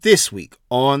This week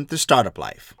on The Startup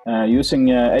Life. Using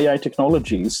AI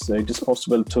technologies, it is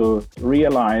possible to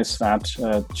realize that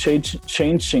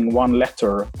changing one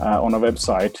letter on a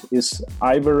website is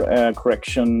either a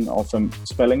correction of a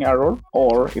spelling error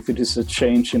or if it is a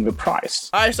change in the price.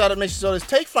 All right, Startup Nation, so let's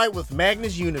take flight with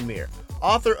Magnus Unimere,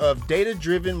 author of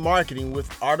Data-Driven Marketing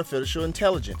with Artificial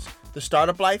Intelligence. The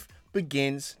Startup Life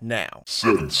begins now.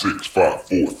 7, 6, 5,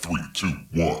 4, 3, 2, 1.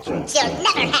 You'll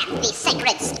never have the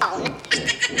sacred stone.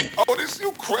 Oh, this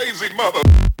you crazy mother.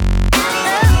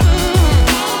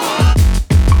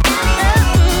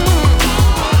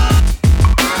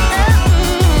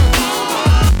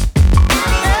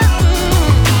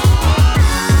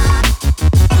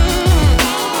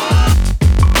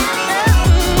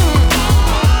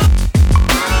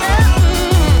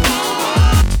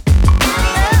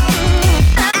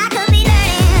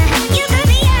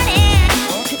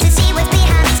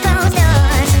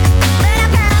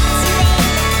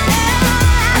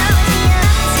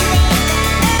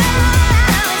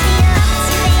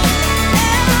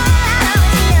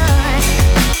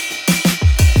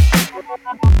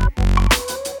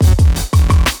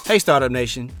 Hey Startup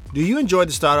Nation, do you enjoy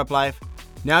the startup life?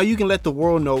 Now you can let the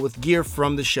world know with gear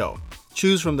from the show.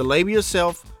 Choose from the label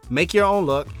yourself, make your own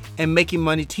luck, and making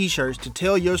money t-shirts to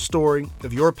tell your story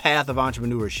of your path of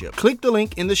entrepreneurship. Click the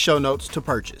link in the show notes to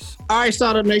purchase. All right,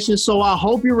 Startup Nation, so I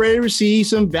hope you're ready to receive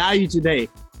some value today.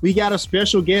 We got a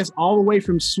special guest all the way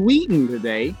from Sweden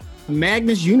today,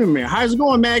 Magnus Unimere. How's it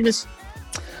going, Magnus?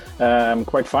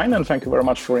 Quite fine, and thank you very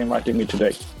much for inviting me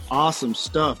today. Awesome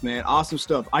stuff, man. Awesome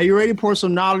stuff. Are you ready to pour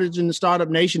some knowledge in the Startup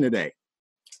Nation today?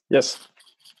 Yes.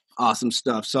 Awesome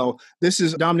stuff. So this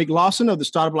is Dominic Lawson of the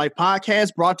Startup Life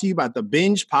Podcast, brought to you by the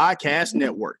Binge Podcast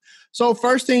Network. So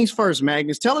first things first,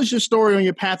 Magnus, tell us your story on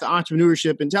your path to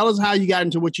entrepreneurship and tell us how you got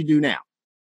into what you do now.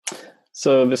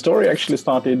 So the story actually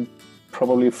started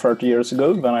probably 30 years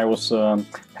ago when I was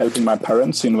helping my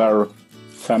parents in their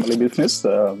family business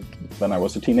when I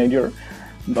was a teenager.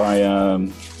 I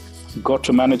got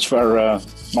to manage their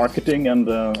marketing and,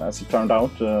 as it turned out,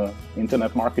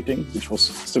 internet marketing, which was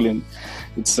still in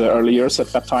its early years at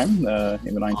that time,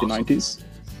 in the 1990s.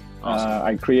 Awesome.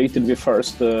 I created the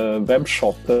first web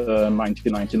shop in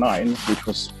 1999, which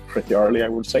was pretty early, I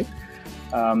would say.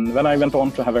 Then I went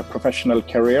on to have a professional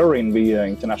career in the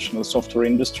international software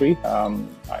industry.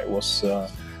 I was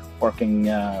working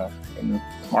in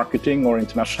marketing or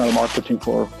international marketing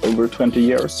for over 20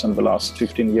 years. And the last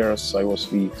 15 years, I was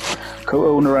the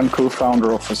co-owner and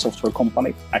co-founder of a software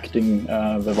company, acting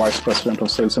the vice president of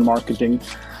sales and marketing,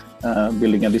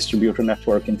 building a distributor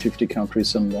network in 50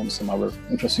 countries and some other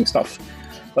interesting stuff.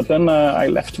 But then I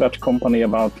left that company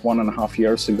about 1.5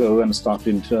 years ago and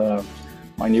started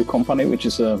my new company, which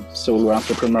is a solo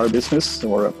entrepreneur business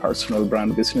or a personal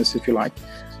brand business, if you like.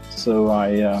 So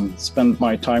I spend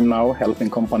my time now helping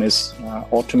companies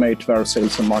automate their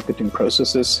sales and marketing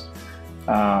processes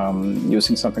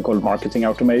using something called marketing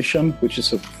automation, which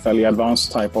is a fairly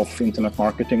advanced type of internet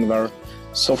marketing where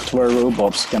software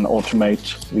robots can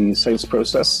automate the sales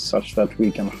process such that we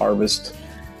can harvest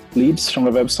leads from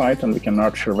the website and we can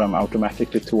nurture them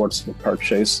automatically towards the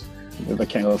purchase with a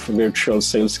kind of virtual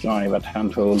sales guy that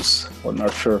handholds or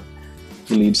nurture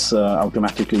the leads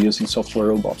automatically using software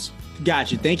robots.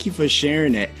 Gotcha. Thank you for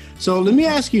sharing that. So let me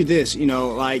ask you this,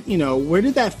 where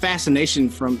did that fascination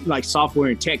from like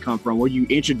software and tech come from? Were you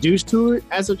introduced to it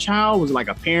as a child? Was it like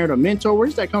a parent or mentor? Where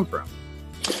did that come from?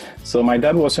 So my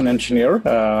dad was an engineer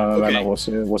when I was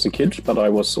a kid, but I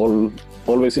was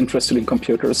always interested in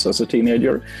computers as a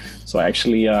teenager. So I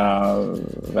actually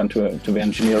went to the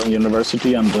engineering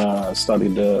university and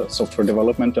studied software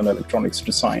development and electronics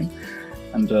design.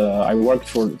 And I worked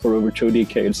for over 2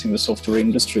 decades in the software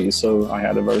industry, so I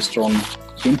had a very strong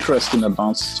interest in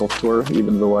advanced software,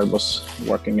 even though I was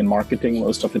working in marketing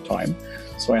most of the time.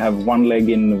 So I have one leg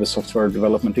in the software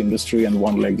development industry and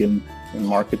one leg in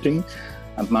marketing.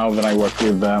 And now that I work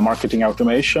with marketing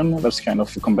automation, that's kind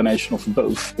of a combination of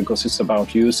both, because it's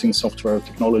about using software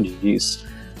technologies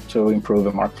to improve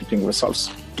the marketing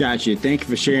results. Gotcha. Thank you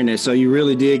for sharing that. So you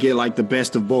really did get like the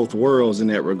best of both worlds in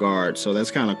that regard. So that's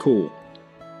kind of cool.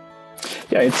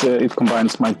 Yeah, it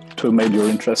combines my two major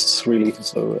interests, really.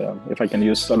 So if I can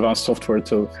use advanced software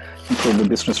to improve the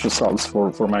business results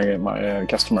for my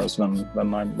customers, then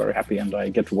I'm very happy and I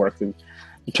get to work with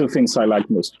the two things I like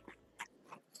most.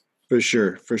 For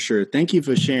sure. Thank you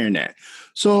for sharing that.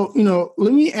 So,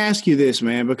 let me ask you this,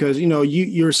 man, because,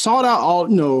 you're sought out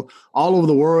all over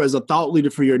the world as a thought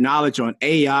leader for your knowledge on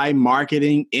AI,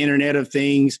 marketing, Internet of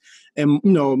Things, and,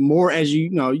 more as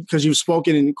because you've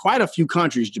spoken in quite a few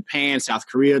countries, Japan, South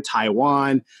Korea,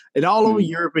 Taiwan, and all over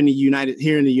Europe and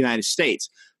here in the United States.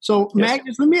 So,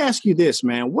 Magnus, let me ask you this,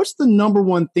 man. What's the number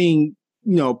one thing,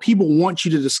 people want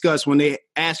you to discuss when they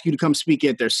ask you to come speak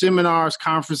at their seminars,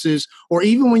 conferences, or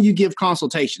even when you give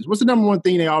consultations? What's the number one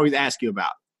thing they always ask you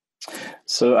about?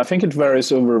 So I think it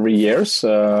varies over the years.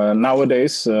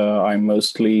 Nowadays, I'm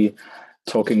mostly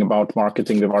talking about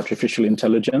marketing with artificial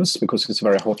intelligence because it's a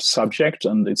very hot subject,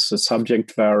 and it's a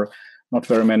subject where not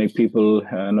very many people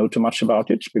know too much about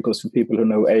it, because the people who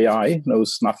know AI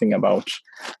knows nothing about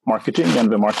marketing, and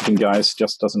the marketing guys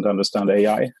just doesn't understand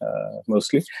AI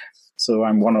mostly. So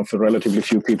I'm one of the relatively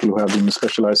few people who have been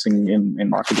specializing in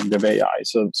marketing with AI.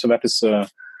 So that is a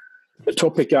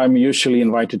topic I'm usually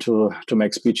invited to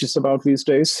make speeches about these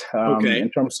days. In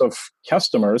terms of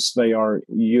customers, they are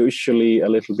usually a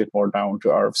little bit more down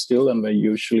to earth still, and they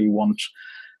usually want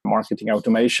marketing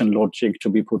automation logic to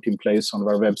be put in place on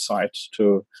their website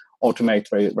to automate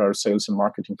their sales and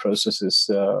marketing processes,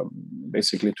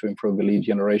 basically to improve the lead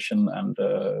generation and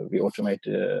to automate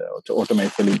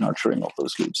the lead nurturing of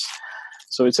those leads.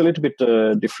 So it's a little bit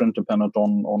different dependent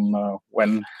on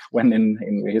when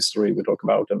in the history we talk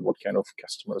about and what kind of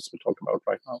customers we talk about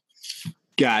right now.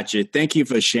 Gotcha. Thank you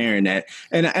for sharing that.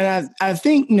 And I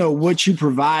think, what you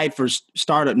provide for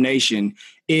Startup Nation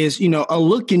is, a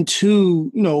look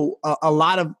into, a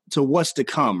lot of to what's to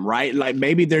come, right? Like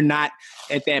maybe they're not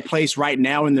at that place right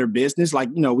now in their business. Like,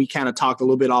 we kind of talked a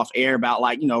little bit off air about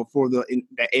for the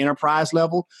enterprise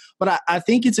level, but I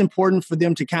think it's important for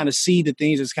them to kind of see the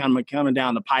things that's kind of coming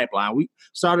down the pipeline.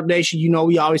 Startup Nation,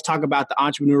 we always talk about the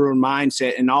entrepreneurial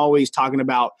mindset and always talking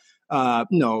about,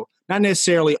 not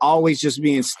necessarily always just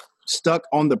being stuck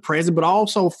on the present, but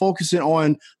also focusing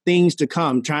on things to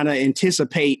come, trying to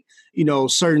anticipate,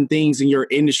 certain things in your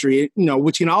industry,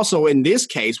 which can also, in this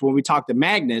case, when we talk to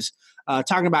Magnus,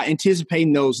 talking about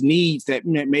anticipating those needs that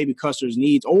maybe customers'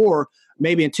 needs, or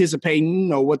maybe anticipating,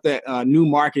 what the new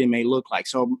marketing may look like.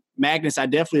 So, Magnus, I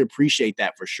definitely appreciate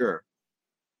that for sure.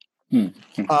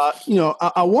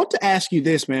 I want to ask you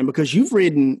this, man, because you've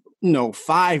written,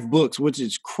 5 books, which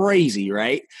is crazy,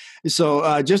 right?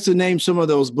 So just to name some of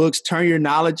those books: Turn Your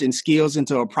Knowledge and Skills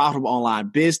into a Profitable Online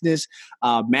Business,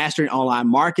 Mastering Online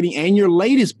Marketing, and your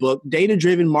latest book,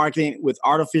 Data-Driven Marketing with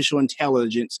Artificial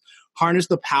Intelligence, Harness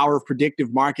the Power of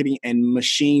Predictive Marketing and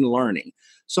Machine Learning.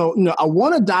 So, I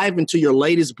want to dive into your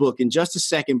latest book in just a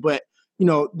second, but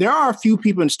there are a few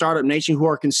people in Startup Nation who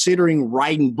are considering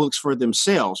writing books for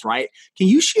themselves, right? Can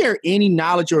you share any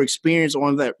knowledge or experience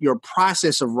on your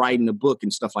process of writing a book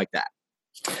and stuff like that?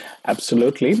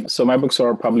 Absolutely. So my books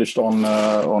are published on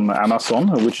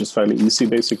Amazon, which is fairly easy.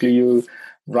 Basically, you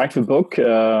write the book,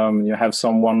 you have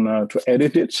someone to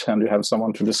edit it, and you have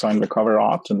someone to design the cover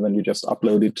art, and then you just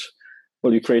upload it.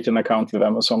 Well, you create an account with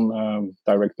Amazon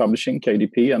Direct Publishing,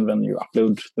 KDP, and then you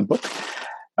upload the book.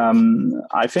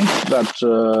 I think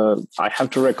that I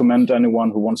have to recommend anyone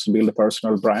who wants to build a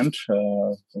personal brand,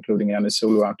 including any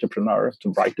solo entrepreneur, to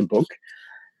write a book.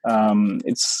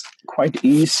 It's quite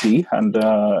easy, and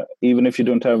even if you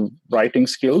don't have writing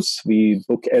skills, the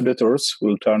book editors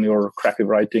will turn your crappy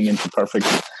writing into perfect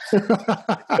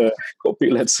copy,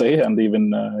 let's say. And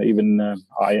even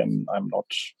I'm not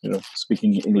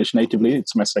speaking English natively.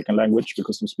 It's my second language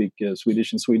because we speak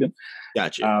Swedish in Sweden.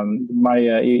 Gotcha.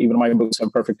 Even my books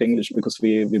have perfect English because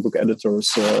the book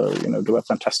editors do a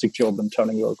fantastic job in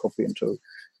turning your copy into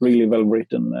really well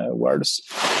written words.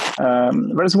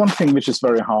 There's one thing which is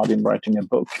very hard in writing a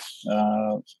book,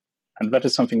 and that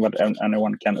is something that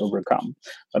anyone can overcome.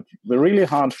 But the really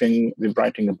hard thing with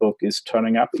writing a book is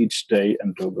turning up each day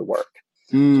and do the work.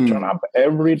 So turn up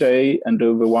every day and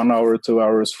do the 1 hour, 2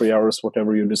 hours, 3 hours,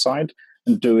 whatever you decide,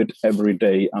 and do it every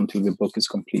day until the book is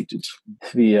completed.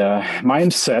 The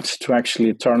mindset to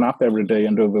actually turn up every day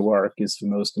and do the work is the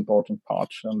most important part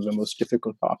and the most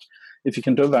difficult part. If you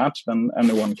can do that, then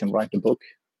anyone can write a book.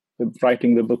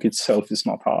 Writing the book itself is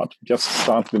not hard. Just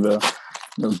start with a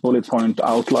bullet point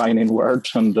outline in Word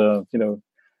and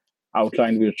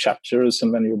outline with chapters,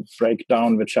 and then you break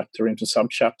down the chapter into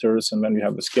sub-chapters, and then you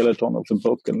have the skeleton of the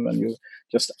book, and then you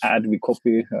just add the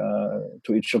copy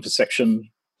to each of the section,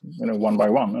 one by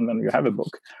one, and then you have a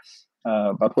book.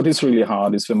 But what is really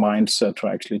hard is the mindset to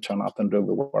actually turn up and do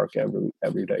the work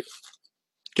every day.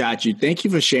 Got you. Thank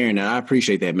you for sharing that. I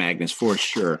appreciate that, Magnus, for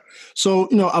sure. So,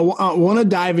 I want to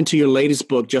dive into your latest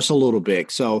book just a little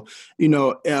bit. So,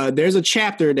 there's a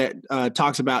chapter that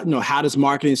talks about, how does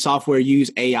marketing software use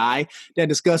AI, that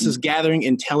discusses gathering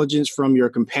intelligence from your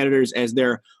competitors as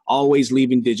they're always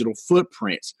leaving digital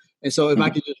footprints. And so if I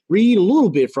could just read a little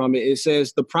bit from it, it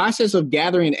says, the process of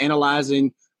gathering and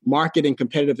analyzing market and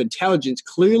competitive intelligence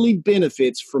clearly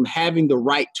benefits from having the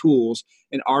right tools,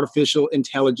 and artificial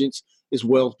intelligence is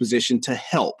well positioned to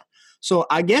help. So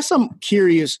I guess I'm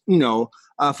curious,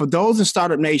 for those in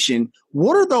Startup Nation,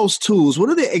 what are those tools? What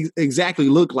do they exactly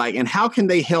look like? And how can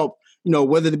they help,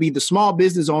 whether it be the small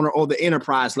business owner or the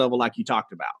enterprise level like you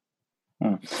talked about?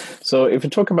 So if you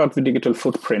talk about the digital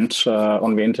footprint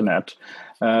on the internet,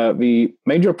 the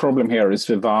major problem here is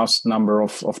the vast number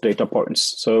of data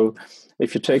points. So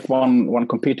if you take one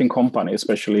competing company,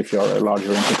 especially if you're a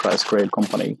larger enterprise-grade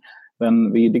company,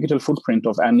 then the digital footprint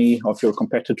of any of your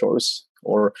competitors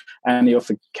or any of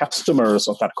the customers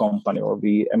of that company or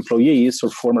the employees or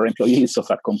former employees of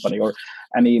that company or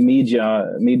any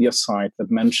media site that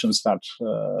mentions that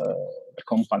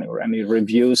company or any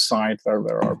review site where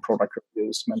there are product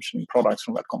reviews mentioning products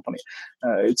from that company.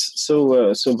 It's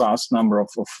so vast number of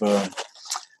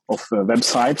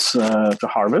websites to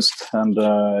harvest, and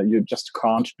you just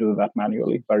can't do that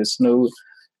manually. There is no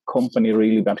company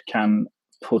really that can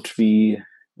put the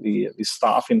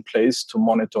staff in place to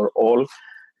monitor all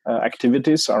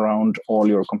activities around all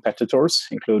your competitors,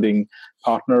 including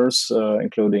partners,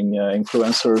 including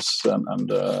influencers,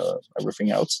 and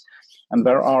everything else. And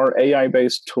there are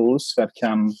AI-based tools that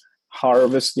can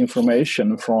harvest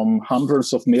information from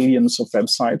hundreds of millions of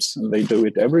websites, and they do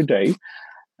it every day.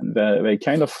 And they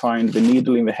kind of find the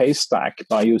needle in the haystack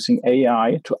by using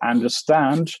AI to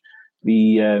understand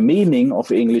the meaning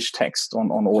of English text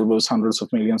on all those hundreds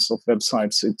of millions of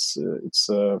websites it's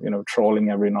trawling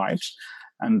every night.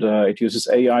 And it uses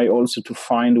AI also to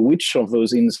find which of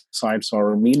those insights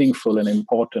are meaningful and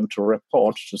important to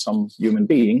report to some human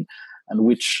being, and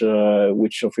which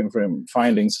of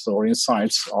findings or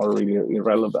insights are really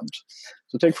irrelevant.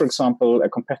 So take, for example, a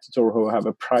competitor who have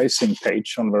a pricing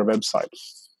page on their website.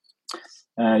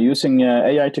 Using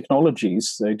AI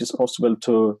technologies, it is possible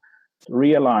to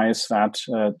realize that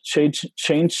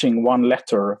changing one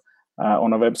letter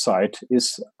on a website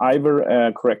is either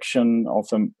a correction of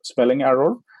a spelling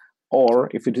error or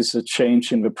if it is a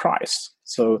change in the price.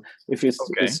 So if it's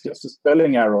just a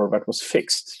spelling error that was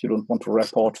fixed, you don't want to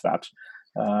report that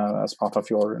as part of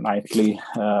your nightly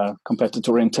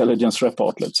competitor intelligence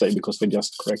report, let's say, because they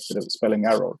just corrected a spelling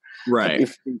error. Right. But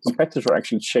if the competitor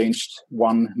actually changed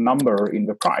one number in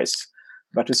the price,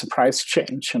 that is a price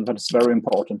change, and that is very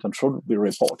important and should be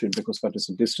reported because that is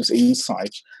a business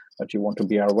insight that you want to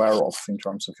be aware of in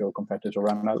terms of your competitor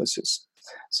analysis.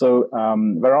 So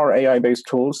there are AI-based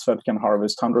tools that can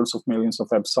harvest hundreds of millions of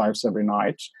websites every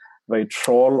night. They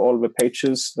trawl all the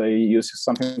pages. They use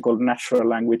something called natural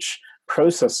language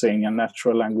processing and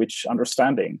natural language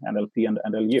understanding, NLP and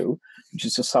NLU, which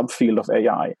is a subfield of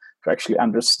AI, to actually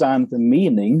understand the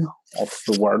meaning of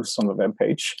the words on the web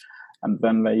page. And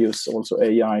then they use also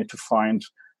AI to find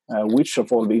which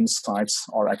of all the insights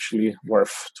are actually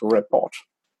worth to report.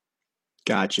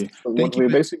 Gotcha. So what we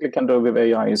basically can do with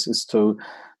AI is to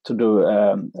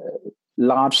do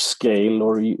large scale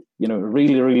or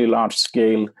really, really large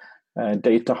scale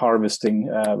data harvesting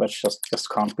that just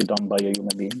can't be done by a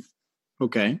human being.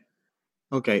 Okay.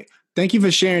 Thank you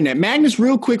for sharing that. Magnus,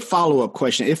 real quick follow-up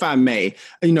question, if I may.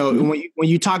 When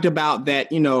you talked about that,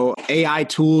 AI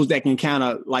tools that can kind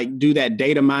of like do that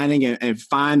data mining and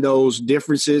find those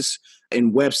differences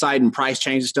in website and price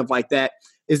changes, stuff like that.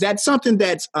 Is that something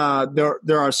that's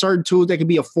there are certain tools that can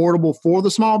be affordable for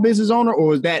the small business owner,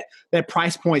 or is that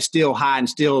price point still high and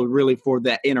still really for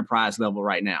that enterprise level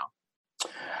right now?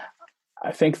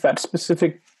 I think that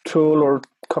specific tool or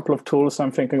couple of tools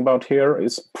I'm thinking about here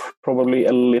is probably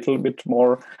a little bit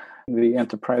more the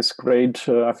enterprise grade.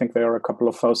 I think they are a couple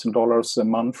of $1,000 a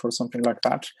month or something like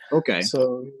that. Okay.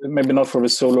 So maybe not for the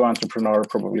solo entrepreneur,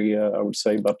 probably I would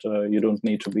say, but you don't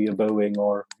need to be a Boeing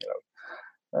or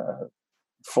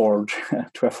Ford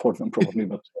to afford them, probably.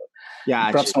 But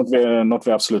perhaps not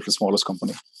the absolutely smallest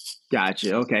company.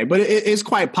 Gotcha. Okay. But it's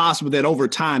quite possible that over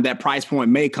time that price point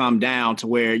may come down to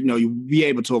where, you'll be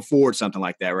able to afford something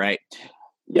like that, right?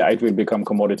 Yeah, it will become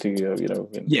commodity, in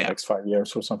the next 5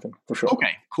 years or something, for sure.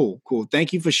 Okay, cool.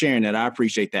 Thank you for sharing that. I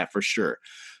appreciate that for sure.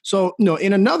 So,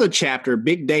 in another chapter,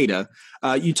 big data,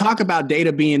 you talk about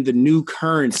data being the new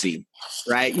currency,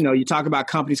 right? You talk about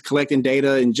companies collecting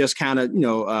data and just kind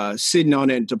of, sitting on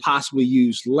it to possibly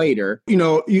use later.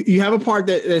 You have a part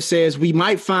that says we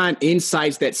might find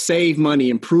insights that save money,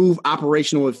 improve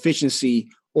operational efficiency,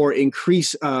 or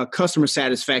increase customer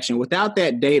satisfaction. Without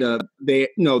that data,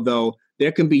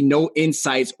 there can be no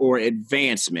insights or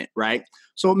advancement, right?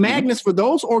 So Magnus, for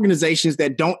those organizations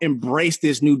that don't embrace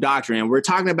this new doctrine, and we're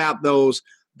talking about those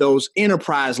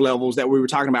enterprise levels that we were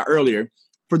talking about earlier,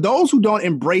 for those who don't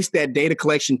embrace that data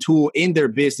collection tool in their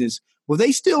business, will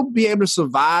they still be able to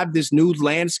survive this new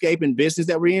landscape and business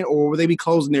that we're in, or will they be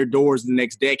closing their doors in the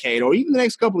next decade or even the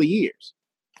next couple of years?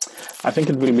 I think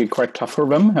it will be quite tough for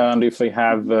them, and if they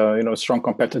have strong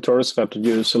competitors that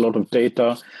use a lot of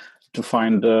data to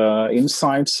find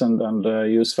insights and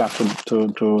use that to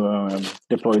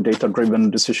deploy data-driven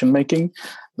decision making,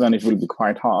 then it will be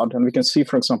quite hard. And we can see,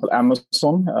 for example,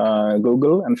 Amazon,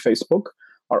 Google, and Facebook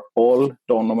are all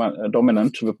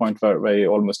dominant to the point where they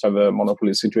almost have a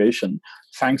monopoly situation,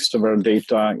 thanks to their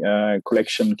data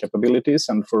collection capabilities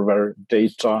and for their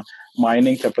data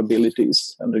mining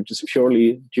capabilities. And it is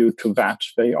purely due to that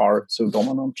they are so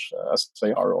dominant as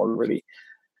they are already.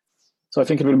 So I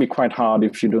think it will be quite hard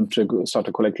if you don't start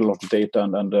to collect a lot of data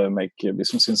and make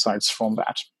business insights from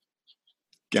that.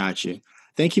 Gotcha.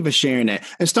 Thank you for sharing that.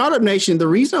 And Startup Nation, the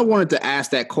reason I wanted to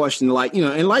ask that question,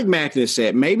 and like Magnus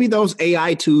said, maybe those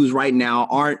AI tools right now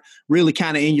aren't really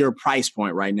kind of in your price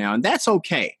point right now, and that's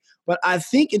okay. But I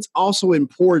think it's also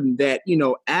important that,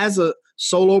 as a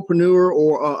solopreneur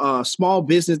or a small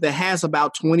business that has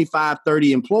about 25,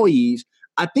 30 employees,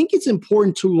 I think it's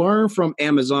important to learn from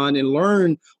Amazon and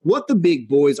learn what the big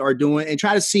boys are doing and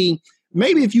try to see,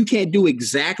 maybe if you can't do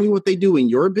exactly what they do in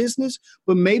your business,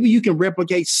 but maybe you can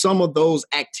replicate some of those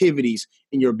activities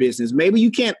in your business. Maybe you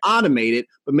can't automate it,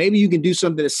 but maybe you can do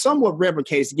something that somewhat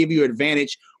replicates to give you an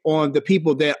advantage on the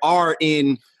people that are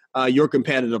in your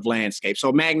competitive landscape.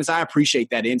 So Magnus, I appreciate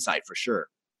that insight for sure.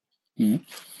 Mm-hmm.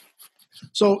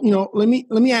 So, let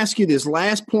me ask you this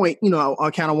last point,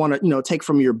 I kind of want to, take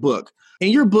from your book. In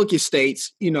your book, it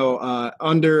states,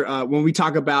 when we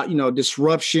talk about,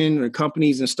 disruption or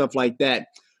companies and stuff like that,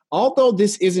 although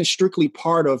this isn't strictly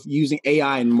part of using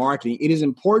AI in marketing, it is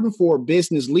important for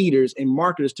business leaders and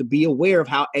marketers to be aware of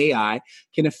how AI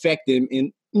can affect them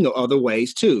in, other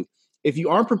ways too. If you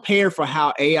aren't prepared for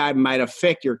how AI might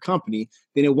affect your company,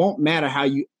 then it won't matter how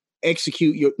you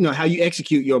execute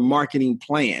your marketing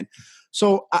plan.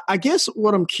 So I guess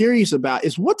what I'm curious about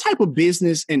is what type of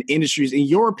business and industries, in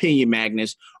your opinion,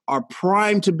 Magnus, are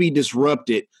primed to be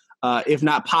disrupted, if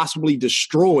not possibly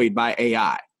destroyed by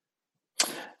AI?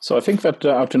 So I think that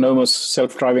autonomous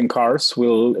self-driving cars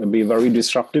will be very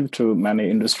disruptive to many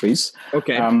industries.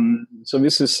 Okay. So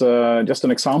this is just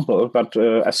an example, but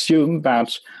assume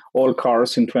that all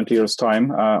cars in 20 years'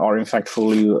 time are in fact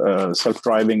fully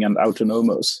self-driving and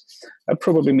autonomous. That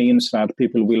probably means that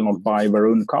people will not buy their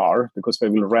own car because they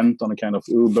will rent on a kind of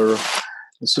Uber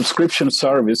subscription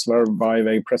service whereby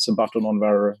they press a button on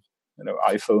their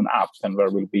iPhone app and there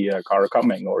will be a car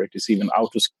coming, or it is even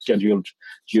auto-scheduled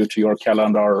due to your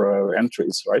calendar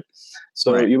entries, right?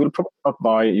 So You will probably not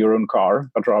buy your own car,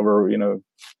 but rather,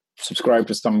 subscribe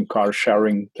to some car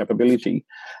sharing capability.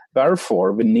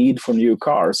 Therefore, the need for new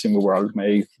cars in the world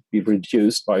may be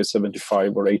reduced by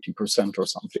 75 or 80% or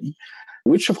something,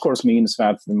 which of course means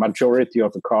that the majority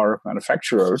of the car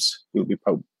manufacturers will be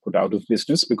put out of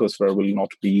business because there will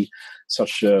not be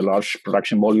such large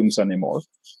production volumes anymore.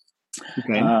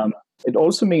 Okay. It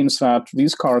also means that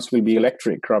these cars will be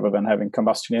electric rather than having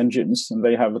combustion engines, and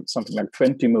they have something like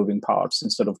 20 moving parts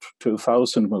instead of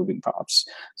 2,000 moving parts.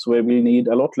 So they will need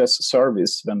a lot less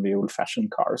service than the old-fashioned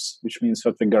cars, which means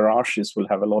that the garages will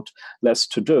have a lot less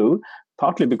to do,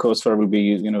 partly because there will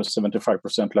be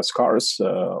 75% less cars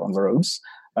on the roads,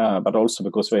 but also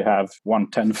because they have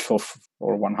 1/10 of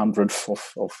or 100th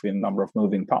of the number of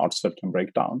moving parts that can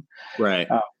break down. Right.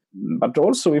 But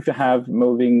also, if you have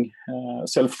moving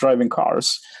self-driving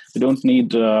cars, you don't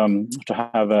need to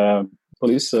have a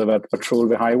police that patrol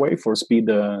the highway for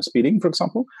speeding, for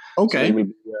example. Okay. So they will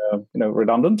be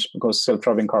redundant because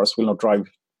self-driving cars will not drive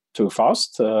too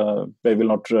fast. They will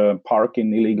not park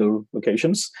in illegal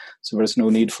locations. So there's no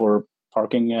need for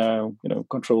parking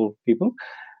control people.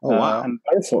 Oh, wow. And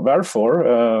therefore,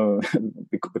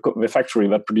 the factory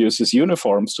that produces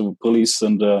uniforms to police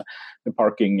and the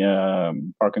parking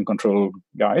control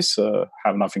guys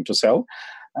have nothing to sell.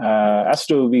 As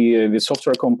do the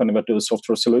software company that does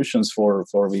software solutions for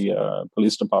the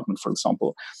police department, for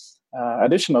example.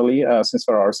 Additionally, since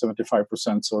there are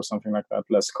 75% or something like that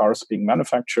less cars being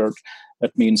manufactured,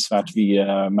 that means that the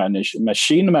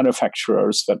machine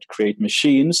manufacturers that create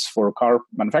machines for car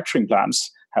manufacturing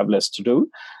plants have less to do.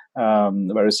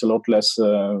 There is a lot less,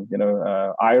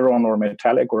 iron or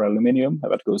metallic or aluminium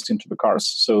that goes into the cars.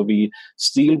 So the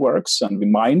steel works and the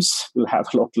mines will have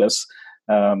a lot less,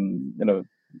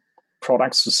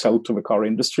 products to sell to the car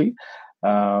industry,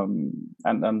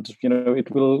 and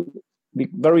it will be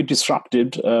very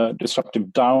disruptive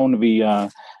down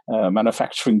the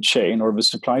manufacturing chain or the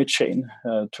supply chain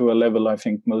to a level I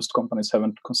think most companies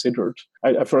haven't considered.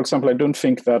 For example, I don't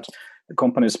think that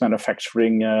companies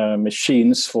manufacturing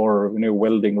machines for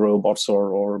welding robots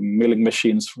or milling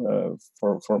machines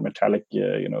for metallic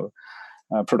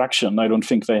production. I don't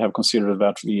think they have considered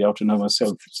that the autonomous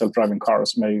self-driving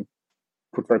cars may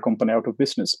put their company out of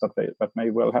business, but that may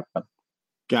well happen.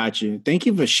 Got you. Thank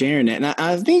you for sharing that. And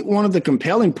I think one of the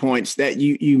compelling points that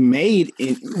you made,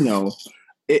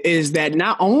 is that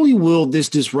not only will this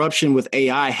disruption with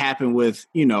AI happen with,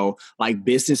 like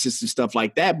businesses and stuff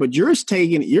like that, but you're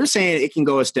saying it can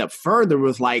go a step further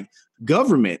with like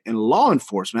government and law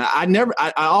enforcement.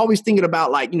 I always thinking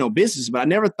about like, business, but I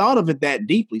never thought of it that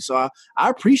deeply. So I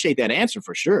appreciate that answer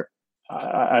for sure.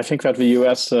 I think that the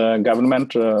US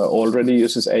government already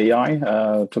uses AI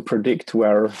to predict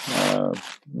where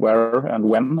and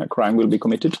when a crime will be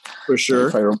committed. For sure.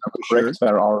 If I remember correct,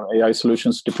 there are AI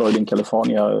solutions deployed in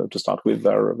California to start with,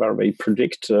 where they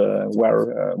predict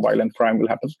where violent crime will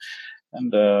happen,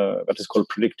 and that is called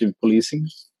predictive policing.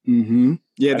 Mm-hmm.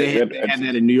 Yeah, they had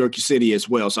that in New York City as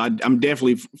well. So I'm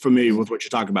definitely familiar with what you're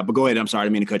talking about. But go ahead. I'm sorry, I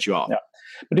didn't mean to cut you off. Yeah.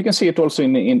 But you can see it also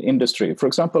in industry. For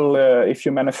example, if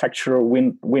you manufacture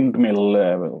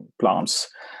windmill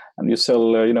plants and you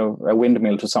sell, a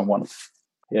windmill to someone,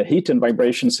 heat and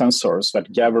vibration sensors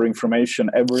that gather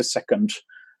information every second,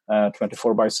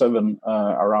 24/7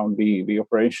 around the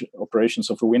operations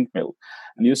of a windmill.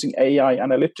 And using AI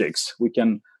analytics, we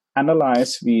can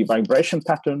analyze the vibration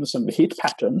patterns and the heat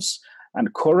patterns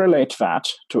and correlate that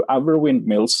to other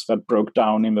windmills that broke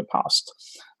down in the past.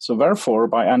 So therefore,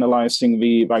 by analyzing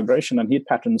the vibration and heat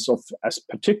patterns of a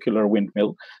particular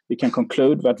windmill, we can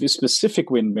conclude that this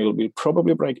specific windmill will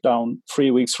probably break down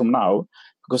 3 weeks from now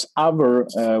because other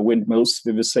windmills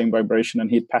with the same vibration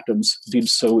and heat patterns did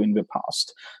so in the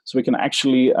past. So we can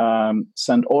actually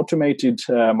send automated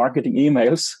marketing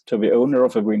emails to the owner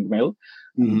of a windmill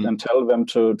and tell them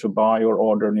to buy or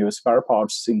order new spare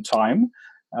parts in time.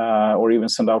 Or even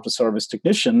send out a service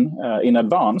technician in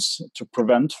advance to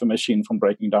prevent the machine from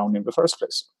breaking down in the first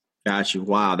place. Got you.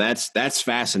 Wow, that's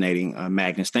fascinating,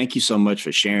 Magnus. Thank you so much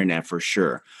for sharing that for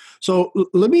sure. So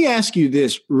let me ask you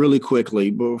this really quickly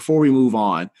before we move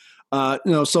on.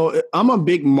 So I'm a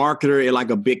big marketer at like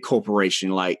a big corporation,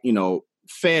 like,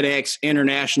 FedEx,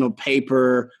 International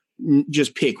Paper,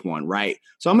 just pick one, right?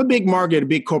 So I'm a big marketer at a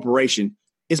big corporation.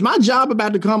 Is my job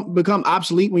about to become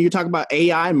obsolete when you talk about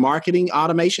AI marketing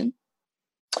automation?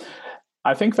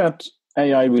 I think that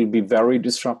AI will be very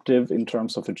disruptive in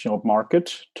terms of the job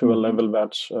market to a level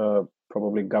that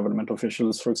probably government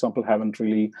officials, for example, haven't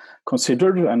really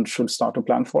considered and should start to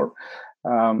plan for.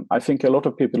 I think a lot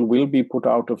of people will be put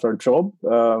out of their job,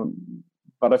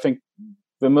 but I think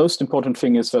the most important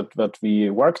thing is that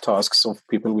the work tasks of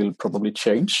people will probably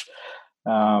change.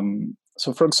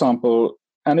 So, for example,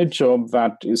 any job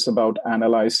that is about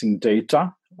analyzing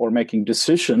data or making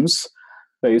decisions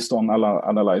based on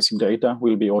analyzing data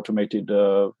will be automated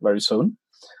very soon.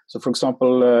 So, for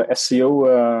example, SEO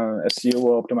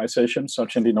optimization,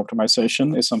 search engine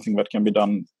optimization, is something that can be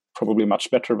done probably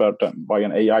much better by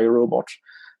an AI robot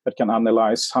that can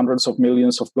analyze hundreds of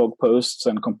millions of blog posts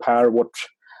and compare what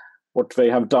they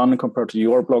have done compared to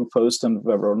your blog post and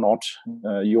whether or not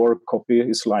your copy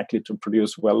is likely to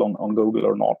produce well on Google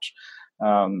or not.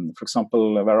 For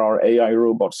example, there are AI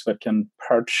robots that can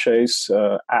purchase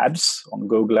ads on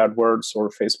Google AdWords or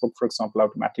Facebook, for example,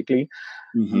 automatically.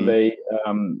 Mm-hmm. They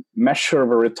measure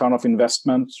the return of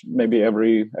investment maybe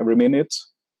every minute,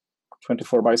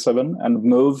 24/7, and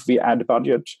move the ad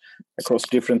budget across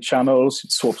different channels.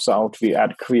 It swaps out the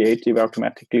ad creative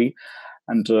automatically,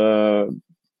 and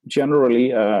generally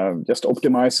just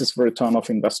optimizes the return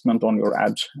of investment on your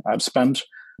ad spend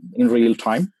in real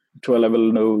time, to a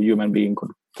level no human being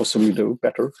could possibly do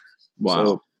better. Wow.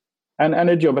 So, and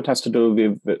any job that has to do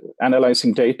with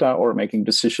analyzing data or making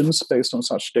decisions based on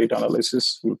such data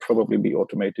analysis will probably be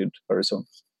automated very soon.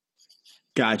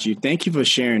 Got you. Thank you for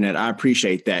sharing that. I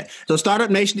appreciate that. So Startup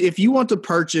Nation, if you want to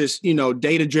purchase,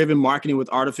 data-driven marketing with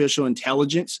artificial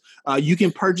intelligence, you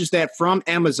can purchase that from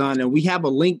Amazon. And we have a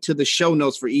link to the show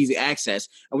notes for easy access.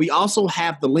 And we also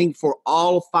have the link for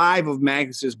all 5 of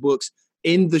Magnus's books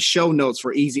in the show notes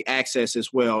for easy access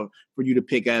as well, for you to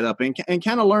pick that up and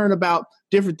kind of learn about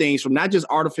different things from not just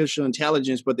artificial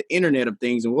intelligence, but the Internet of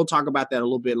Things. And we'll talk about that a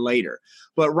little bit later.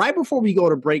 But right before we go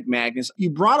to break, Magnus, you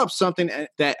brought up something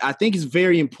that I think is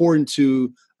very important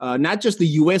to not just the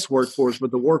U.S. workforce,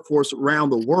 but the workforce around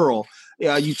the world.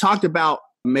 You talked about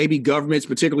maybe governments,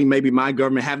 particularly maybe my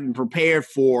government, haven't prepared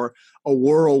for a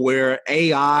world where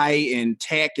AI and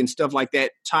tech and stuff like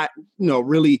that,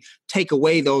 really take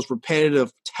away those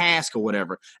repetitive tasks or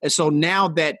whatever. And so now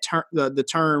that the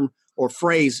term or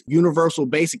phrase universal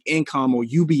basic income, or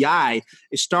UBI,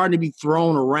 is starting to be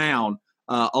thrown around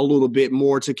a little bit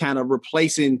more to kind of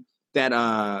replacing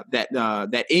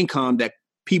that income that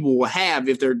people will have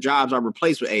if their jobs are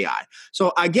replaced with AI.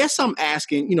 So I guess I'm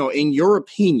asking, in your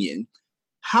opinion,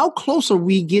 how close are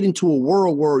we getting to a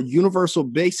world where universal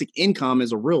basic income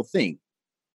is a real thing?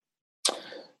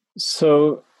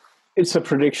 So it's a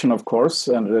prediction, of course,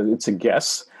 and it's a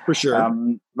guess. For sure.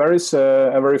 There is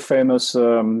a very famous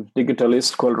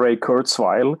digitalist called Ray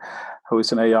Kurzweil, who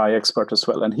is an AI expert as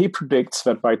well. And he predicts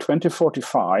that by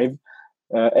 2045,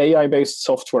 AI-based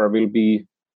software will be,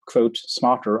 quote,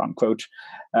 smarter, unquote,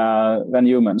 than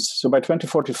humans. So by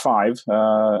 2045,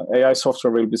 AI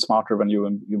software will be smarter than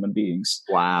human beings.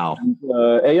 Wow. And,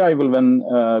 AI will then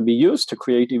be used to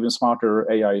create even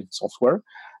smarter AI software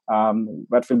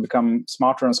that will become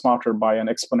smarter and smarter by an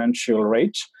exponential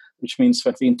rate, which means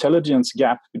that the intelligence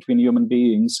gap between human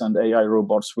beings and AI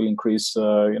robots will increase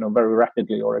very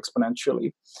rapidly or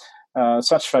exponentially.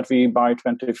 Such that we, by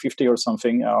 2050 or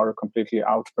something, are completely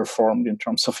outperformed in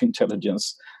terms of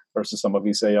intelligence versus some of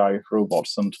these AI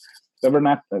robots. And whether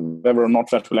or not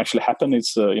that will actually happen,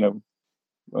 it's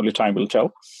only time will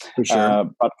tell. For sure.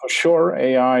 But for sure,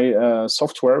 AI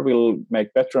software will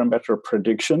make better and better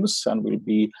predictions and will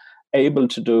be able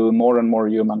to do more and more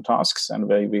human tasks, and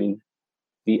they will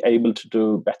be able to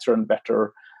do better and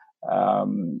better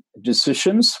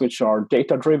decisions, which are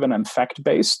data-driven and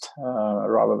fact-based,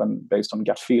 rather than based on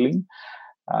gut feeling.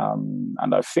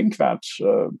 And I think that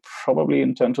probably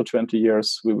in 10 to 20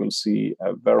 years, we will see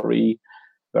a very,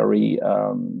 very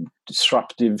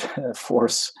disruptive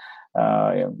force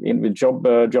in the job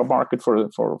market,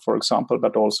 for example,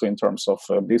 but also in terms of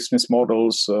business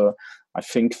models. I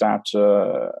think that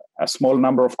a small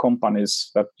number of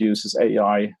companies that uses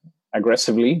AI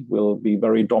aggressively will be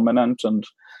very dominant, and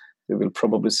we will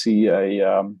probably see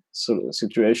a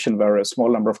situation where a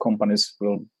small number of companies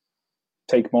will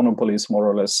take monopolies more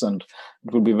or less, and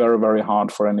it will be very, very hard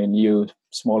for any new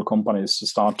small companies to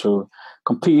start to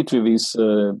compete with these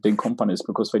big companies,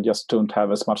 because they just don't have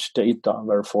as much data.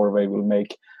 Therefore, they will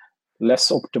make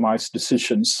less optimized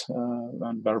decisions,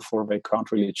 and therefore they can't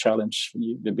really challenge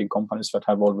the big companies that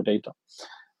have all the data.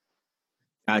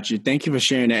 Gotcha. Thank you for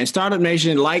sharing that. And Startup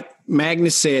Nation, like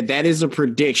Magnus said, that is a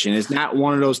prediction. It's not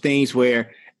one of those things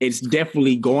where it's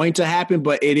definitely going to happen,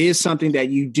 but it is something that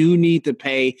you do need to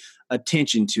pay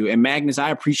attention to. And Magnus,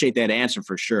 I appreciate that answer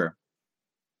for sure.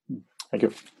 Thank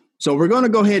you. So we're going to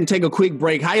go ahead and take a quick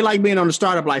break. How you like being on the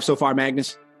Startup Life so far,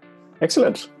 Magnus?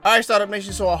 Excellent. All right, Startup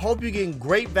Nation. So I hope you're getting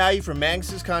great value from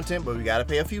Magnus's content, but we got to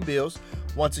pay a few bills.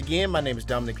 Once again, my name is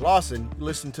Dominic Lawson. You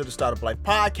listen to the Startup Life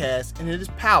podcast, and it is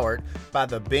powered by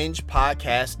the Binge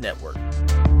Podcast Network.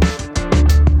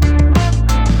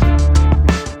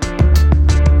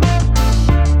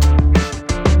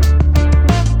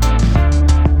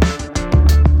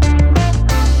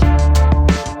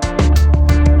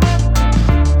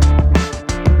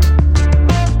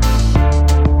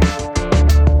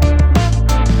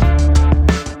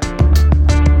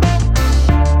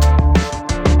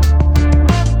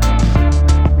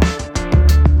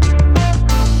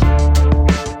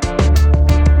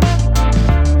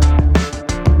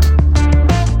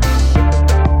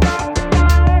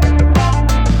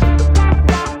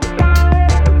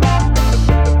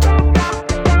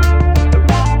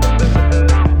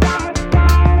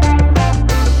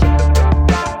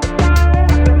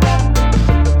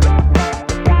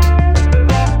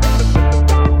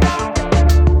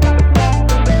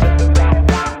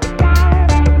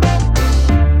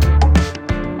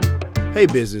 Hey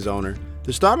business owner,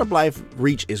 the Startup Life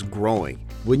reach is growing.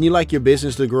 Wouldn't you like your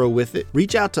business to grow with it?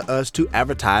 Reach out to us to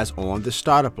advertise on the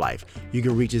Startup Life. You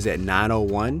can reach us at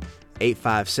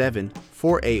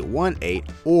 901-857-4818,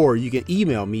 or you can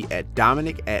email me at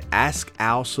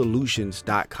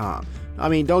dominic@askalsolutions.com. I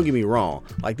mean, don't get me wrong,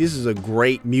 like this is a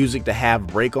great music to have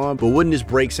break on, but wouldn't this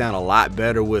break sound a lot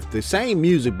better with the same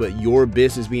music but your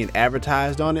business being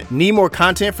advertised on it? Need more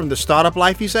content from the Startup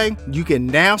Life, you say? You can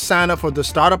now sign up for the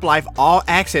Startup Life All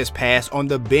Access Pass on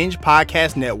the Binge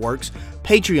Podcast Network's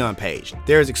Patreon page.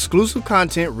 There is exclusive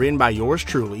content written by yours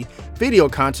truly, video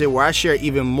content where I share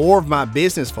even more of my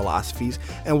business philosophies,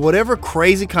 and whatever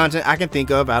crazy content I can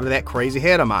think of out of that crazy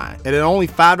head of mine. And at only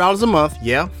 $5 a month,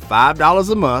 yeah,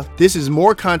 $5 a month, this is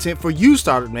more content for you,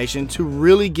 Startup Nation, to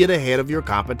really get ahead of your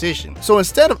competition. So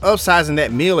instead of upsizing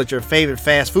that meal at your favorite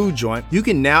fast food joint, you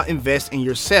can now invest in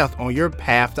yourself on your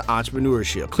path to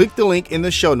entrepreneurship. Click the link in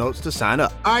the show notes to sign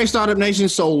up. All right, Startup Nation,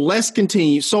 so let's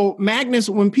continue. So Magnus,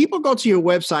 when people go to your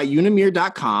website,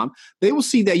 unimere.com, they will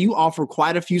see that you offer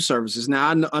quite a few services. Now,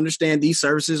 I understand these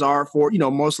services are for,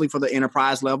 mostly for the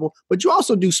enterprise level, but you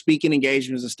also do speaking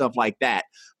engagements and stuff like that.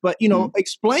 But,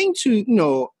 explain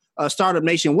to, Startup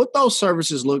Nation what those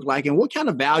services look like and what kind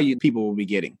of value people will be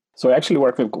getting. So I actually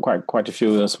work with quite a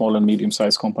few small and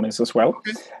medium-sized companies as well.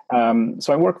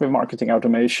 So I work with marketing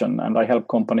automation, and I help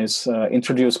companies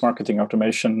introduce marketing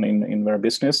automation in their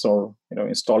business, or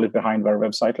install it behind their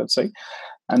website, let's say.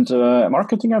 And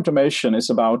marketing automation is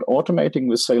about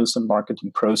automating the sales and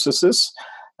marketing processes,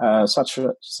 such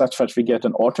that we get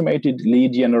an automated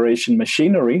lead generation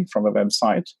machinery from a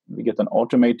website. We get an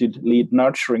automated lead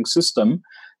nurturing system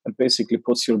that basically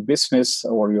puts your business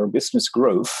or your business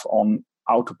growth on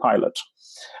autopilot.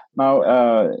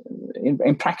 Now,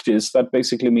 in practice, that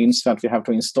basically means that we have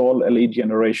to install a lead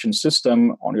generation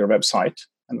system on your website,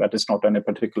 and that is not any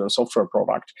particular software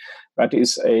product. That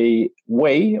is a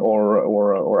way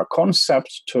or a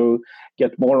concept to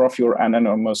get more of your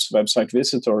anonymous website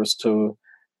visitors to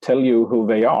tell you who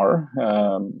they are,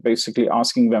 basically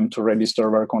asking them to register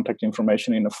their contact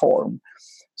information in a form.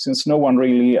 Since no one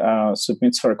really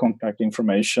submits their contact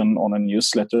information on a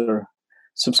newsletter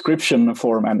subscription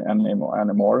form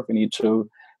anymore, we need to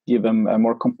give them a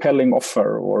more compelling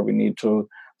offer, or we need to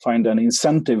find an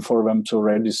incentive for them to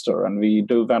register. And we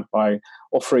do that by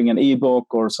offering an ebook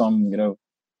or some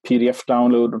PDF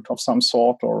download of some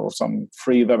sort, or some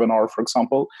free webinar, for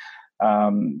example,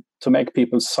 to make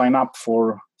people sign up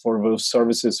for those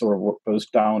services or those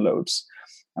downloads.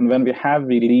 And when we have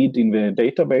the lead in the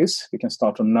database, we can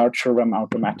start to nurture them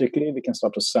automatically. We can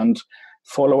start to send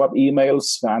follow-up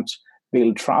emails that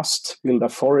build trust, build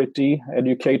authority,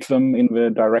 educate them in the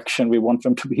direction we want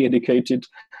them to be educated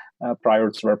prior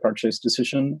to their purchase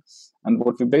decision. And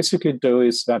what we basically do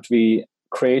is that we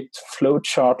create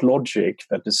flowchart logic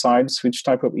that decides which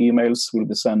type of emails will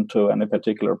be sent to any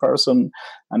particular person,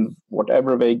 and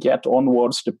whatever they get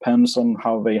onwards depends on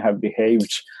how they have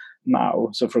behaved now.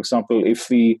 So, for example, if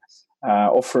we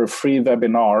offer a free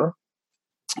webinar,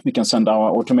 we can send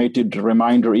our automated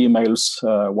reminder emails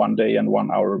 1 day and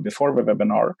 1 hour before the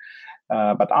webinar.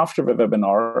 But after the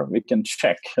webinar, we can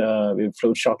check with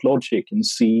flowchart logic and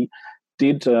see,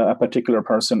 did a particular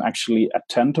person actually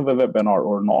attend to the webinar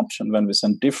or not? And then we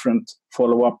send different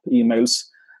follow-up emails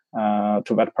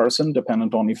to that person,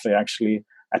 dependent on if they actually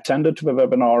attended to the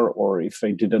webinar or if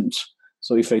they didn't.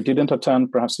 So if they didn't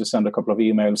attend, perhaps we send a couple of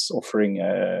emails offering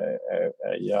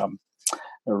a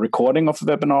recording of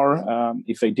the webinar.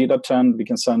 If they did attend, we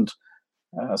can send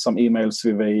some emails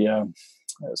with a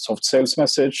soft sales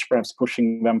message, perhaps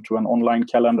pushing them to an online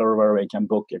calendar where they can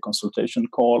book a consultation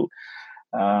call.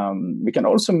 We can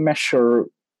also measure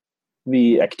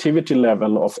the activity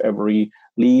level of every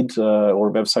lead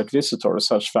or website visitor,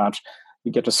 such that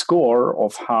we get a score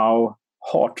of how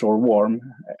hot or warm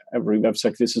every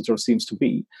website visitor seems to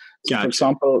be. So, Gotcha. For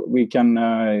example, we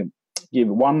can give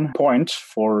 1 point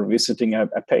for visiting a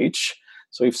page.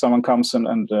 So if someone comes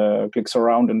and clicks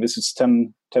around and visits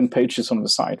 10 pages on the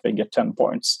site, they get 10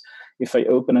 points. If they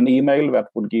open an email, that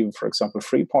would give, for example,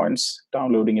 3 points.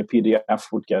 Downloading a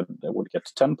PDF would get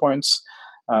 10 points.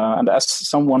 And as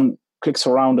someone clicks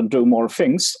around and do more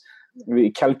things,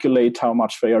 we calculate how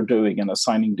much they are doing and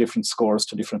assigning different scores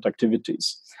to different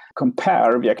activities.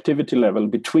 Compare the activity level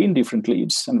between different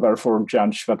leads, and therefore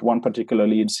judge that one particular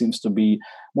lead seems to be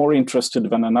more interested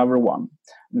than another one.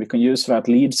 And we can use that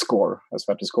lead score, as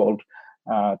that is called,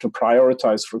 to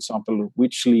prioritize, for example,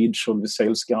 which lead should the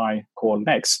sales guy call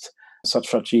next,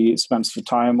 such that he spends the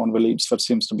time on the leads that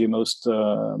seems to be most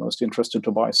interested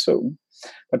to buy soon.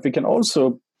 But we can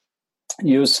also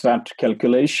use that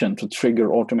calculation to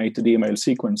trigger automated email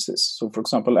sequences. So, for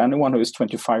example, anyone who is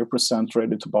 25%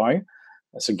 ready to buy,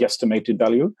 as a guesstimated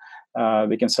value,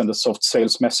 we can send a soft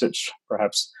sales message,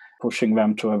 perhaps pushing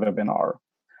them to a webinar.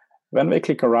 When they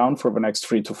click around for the next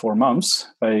 3 to 4 months,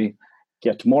 they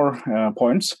get more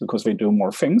points because they do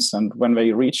more things. And when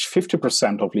they reach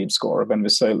 50% of lead score, then we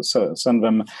send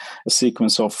them a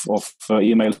sequence of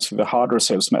emails with a harder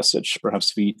sales message.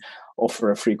 Perhaps we offer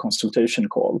a free consultation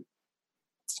call.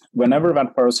 Whenever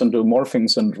that person do more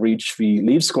things and reach the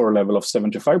lead score level of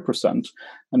 75%,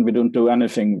 and we don't do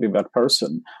anything with that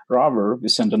person, rather we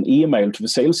send an email to the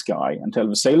sales guy and tell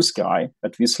the sales guy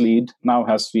that this lead now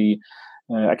has the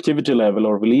activity level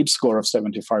or the lead score of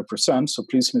 75%. So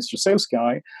please, Mr. Sales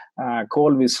Guy,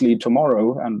 call this lead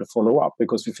tomorrow and follow up,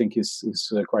 because we think he's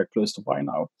quite close to buy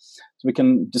now. So we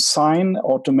can design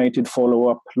automated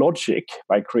follow-up logic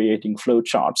by creating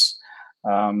flowcharts,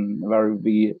 where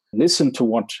we listen to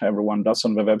what everyone does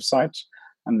on the website,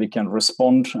 and we can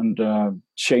respond and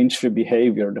change the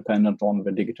behavior dependent on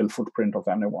the digital footprint of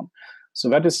anyone. So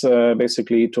that is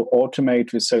basically to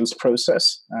automate the sales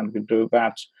process, and we do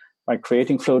that by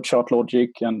creating flowchart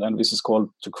logic, and this is called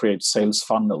to create sales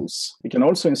funnels. We can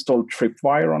also install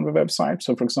Tripwire on the website.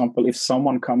 So, for example, if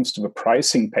someone comes to the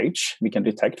pricing page, we can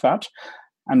detect that.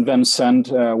 and then send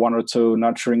one or two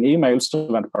nurturing emails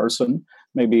to that person,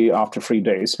 maybe after 3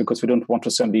 days, because we don't want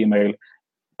to send the email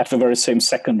at the very same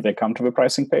second they come to the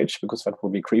pricing page, because that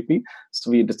would be creepy. So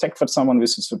we detect that someone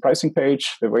visits the pricing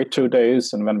page, we wait 2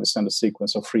 days, and then we send a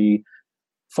sequence of 3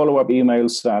 follow-up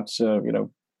emails that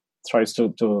tries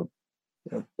to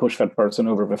push that person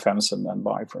over the fence and then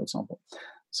buy, for example.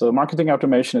 So marketing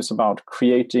automation is about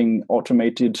creating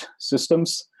automated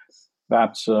systems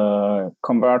that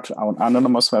convert our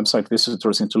anonymous website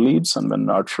visitors into leads and then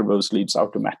nurture those leads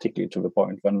automatically to the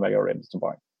point when they are ready to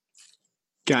buy.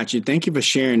 Gotcha. Thank you for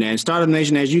sharing that. And Startup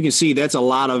Nation, as you can see, that's a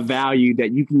lot of value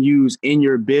that you can use in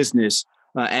your business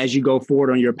as you go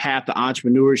forward on your path to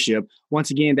entrepreneurship.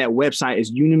 Once again, that website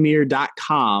is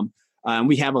unimere.com. And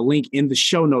we have a link in the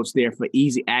show notes there for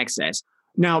easy access.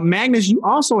 Now, Magnus, you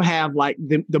also have like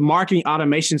the Marketing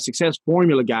Automation Success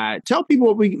Formula Guide. Tell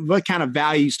people what kind of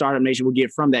value Startup Nation will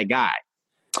get from that guide.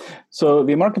 So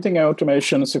the Marketing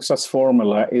Automation Success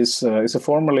Formula is a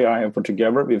formula I have put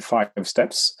together with 5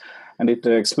 steps, and it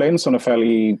explains on a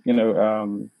fairly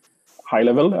high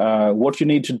level what you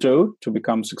need to do to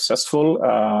become successful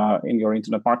in your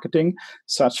internet marketing,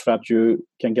 such that you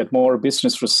can get more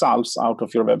business results out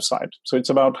of your website. So it's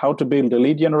about how to build a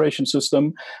lead generation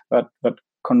system that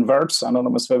converts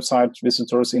anonymous website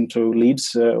visitors into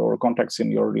leads or contacts in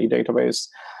your lead database.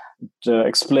 It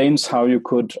explains how you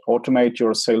could automate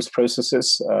your sales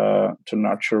processes to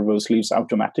nurture those leads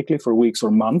automatically for weeks or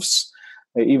months.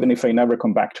 Even if they never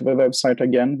come back to the website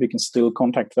again, we can still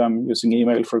contact them using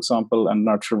email, for example, and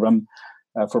nurture them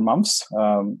for months.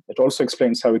 It also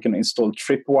explains how we can install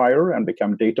Tripwire and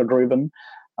become data-driven,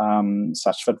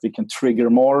 such that we can trigger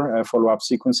more follow-up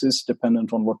sequences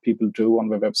dependent on what people do on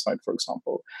the website, for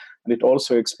example. And it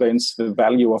also explains the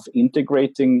value of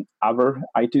integrating other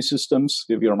IT systems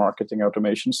with your marketing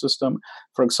automation system.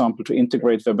 For example, to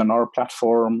integrate webinar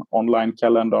platform, online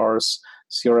calendars,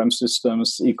 CRM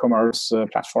systems, e-commerce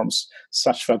platforms,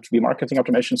 such that the marketing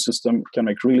automation system can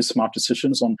make really smart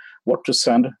decisions on what to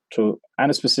send to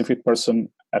any specific person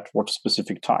at what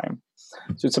specific time.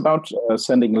 So it's about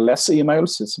sending less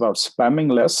emails, it's about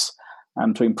spamming less,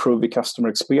 and to improve the customer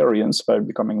experience by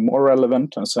becoming more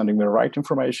relevant and sending the right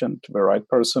information to the right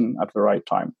person at the right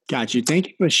time. Got you. Thank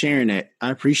you for sharing it. I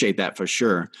appreciate that for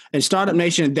sure. And Startup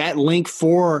Nation, that link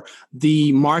for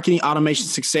the Marketing Automation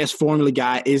Success Formula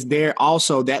Guide is there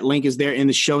also. That link is there in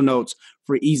the show notes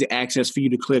for easy access for you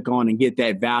to click on and get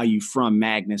that value from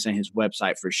Magnus and his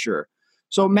website for sure.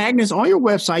 So Magnus, on your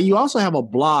website, you also have a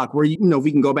blog where,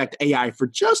 we can go back to AI for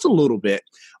just a little bit.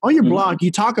 On your blog,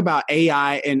 you talk about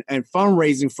AI and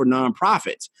fundraising for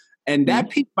nonprofits. And that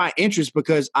piqued my interest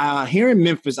because here in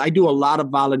Memphis, I do a lot of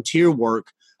volunteer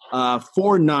work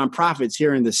for nonprofits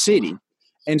here in the city.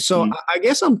 And so I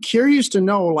guess I'm curious to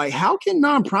know, like, how can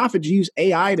nonprofits use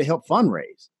AI to help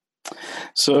fundraise?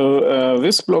 So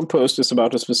this blog post is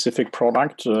about a specific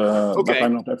product that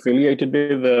I'm not affiliated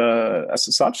with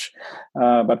as such,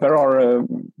 but there are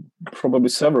probably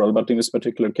several, but in this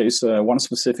particular case, one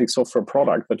specific software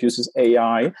product that uses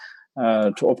AI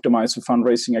to optimize the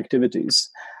fundraising activities.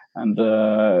 And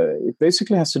it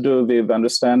basically has to do with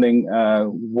understanding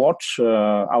what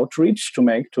outreach to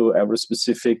make to every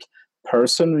specific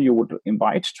person you would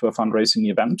invite to a fundraising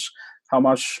event, how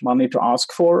much money to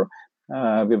ask for,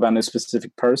 with any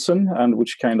specific person, and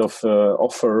which kind of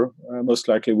offer most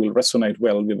likely will resonate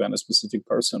well with any specific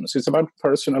person. So it's about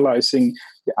personalizing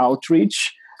the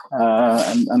outreach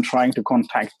and trying to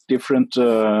contact different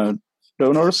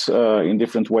donors in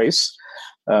different ways.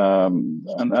 And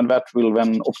that will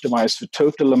then optimize the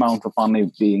total amount of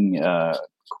money being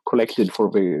collected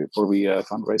for the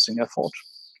fundraising effort.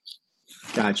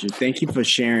 Got you. Thank you for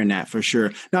sharing that for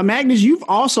sure. Now, Magnus, you've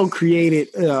also created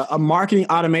a Marketing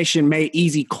Automation Made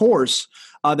Easy course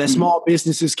that small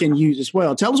businesses can use as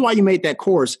well. Tell us why you made that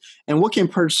course and what can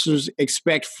purchasers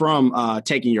expect from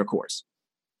taking your course?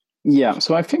 Yeah,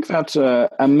 so I think that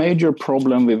a major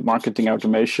problem with marketing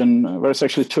automation, there's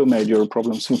actually 2 major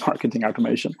problems with marketing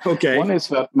automation. Okay. One is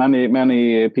that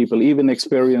many people, even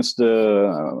experienced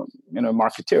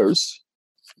marketers,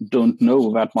 don't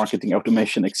know that marketing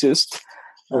automation exists.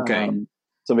 Okay.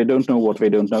 So they don't know what they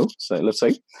don't know, so let's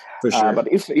say. For sure. But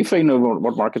if they know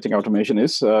what marketing automation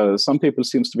is, some people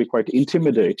seems to be quite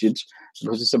intimidated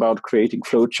because it's about creating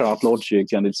flowchart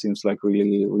logic and it seems like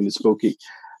really, really spooky.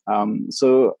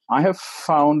 So I have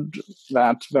found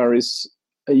that there is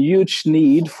a huge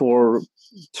need for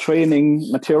training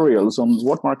materials on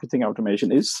what marketing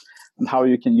automation is and how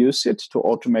you can use it to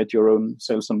automate your own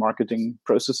sales and marketing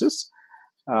processes.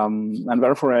 And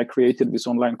therefore, I created this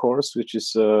online course, which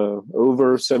is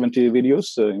over 70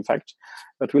 videos, in fact,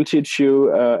 that will teach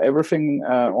you everything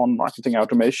on marketing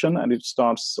automation. And it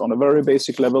starts on a very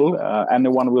basic level.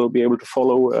 Anyone will be able to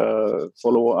follow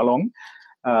along.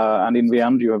 And in the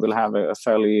end, you will have a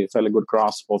fairly good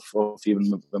grasp of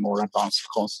even the more advanced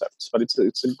concepts. But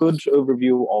it's a good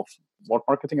overview of what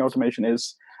marketing automation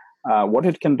is, what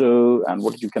it can do, and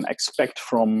what you can expect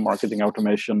from marketing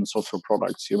automation software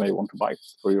products you may want to buy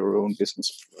for your own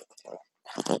business.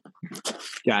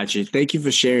 Gotcha. Thank you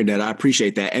for sharing that. I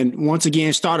appreciate that. And once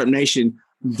again, Startup Nation,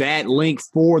 that link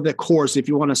for the course, if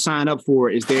you want to sign up for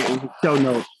it, is there in the show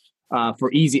notes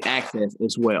for easy access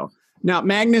as well. Now,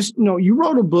 Magnus, you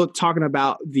wrote a book talking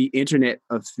about the Internet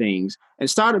of Things. And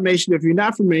Startup Nation, if you're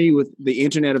not familiar with the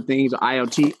Internet of Things or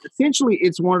IoT, essentially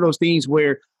it's one of those things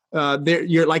where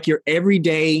you're like your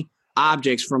everyday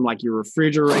objects, from like your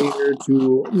refrigerator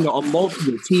to a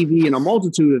multitude of TV and a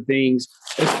multitude of things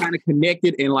that's kind of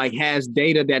connected and like has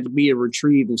data that can be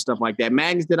retrieved and stuff like that.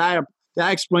 Magnus, did I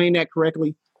explain that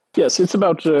correctly? Yes, it's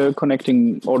about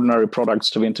connecting ordinary products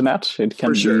to the internet. It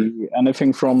can be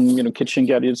anything from kitchen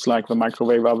gadgets like the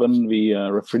microwave oven, the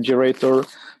refrigerator,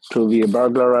 to the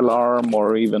burglar alarm,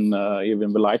 or even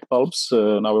the light bulbs.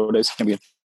 Nowadays can be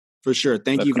for sure.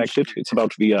 Thank you. Connected. It's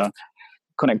about the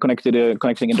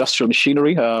connecting industrial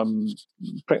machinery.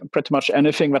 Pretty much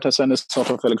anything that has any sort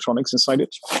of electronics inside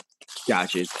it.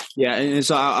 Gotcha. Yeah, and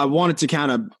so I wanted to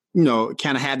kind of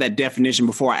have that definition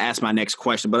before I ask my next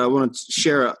question. But I want to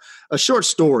share a short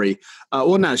story.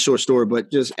 Well, not a short story, but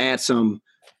just add some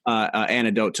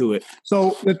anecdote to it.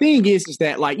 So the thing is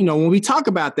that, like, when we talk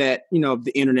about that,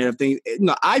 the Internet of Things,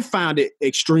 I found it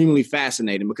extremely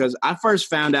fascinating because I first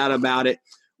found out about it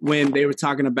when they were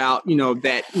talking about,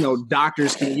 that,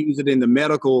 doctors can use it in the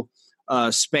medical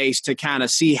space to kind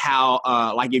of see how,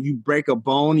 like, if you break a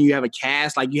bone, you have a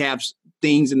cast, like you have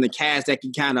things in the cast that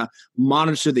can kind of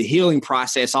monitor the healing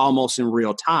process almost in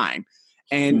real time.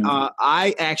 And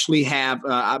I actually have,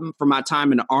 from my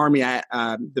time in the Army,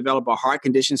 I developed a heart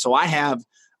condition. So I have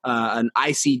an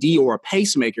ICD, or a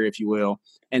pacemaker, if you will.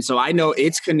 And so I know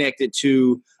it's connected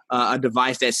to a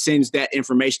device that sends that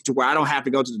information to where I don't have to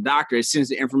go to the doctor. It sends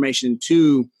the information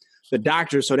to the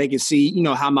doctor so they can see,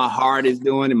 how my heart is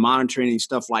doing and monitoring and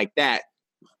stuff like that.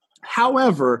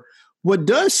 However, what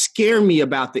does scare me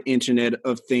about the Internet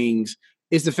of Things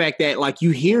is the fact that, like,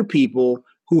 you hear people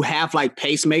who have like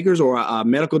pacemakers or a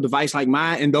medical device like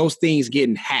mine, and those things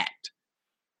getting hacked,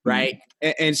 right?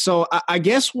 And so I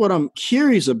guess what I'm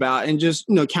curious about, and just,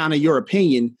 kind of your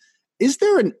opinion, is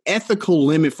there an ethical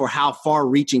limit for how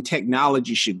far-reaching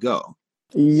technology should go?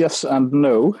 Yes and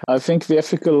no. I think the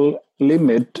ethical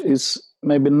limit is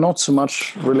maybe not so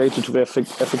much related to the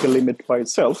ethical limit by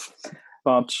itself,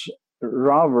 but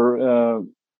rather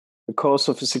because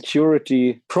of the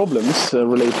security problems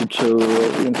related to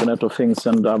Internet of Things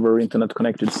and other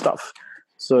Internet-connected stuff.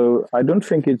 So I don't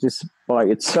think it is by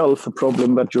itself a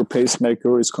problem that your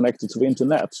pacemaker is connected to the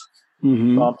Internet.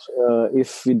 Mm-hmm. But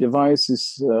if the device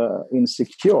is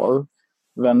insecure,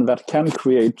 then that can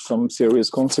create some serious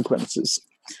consequences.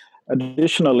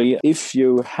 Additionally, if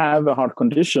you have a heart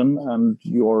condition and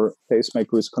your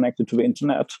pacemaker is connected to the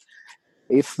Internet,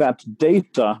 if that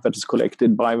data that is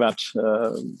collected by that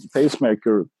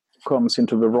pacemaker comes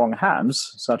into the wrong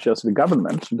hands, such as the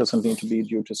government, it doesn't need to be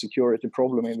due to a security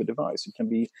problem in the device. It can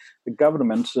be the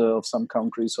government of some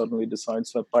country suddenly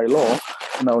decides that by law,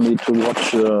 now need to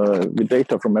watch the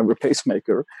data from every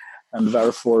pacemaker. And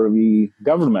therefore the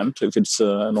government, if it's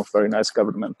a not very nice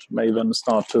government, may then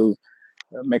start to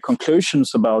make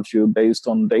conclusions about you based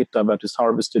on data that is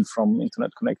harvested from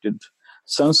internet-connected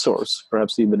sensors,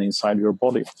 perhaps even inside your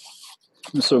body.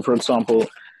 So, for example,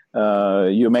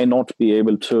 you may not be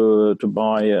able to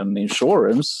buy an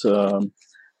insurance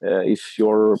if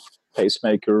your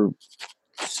pacemaker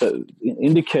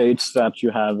indicates that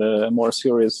you have a more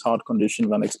serious heart condition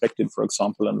than expected, for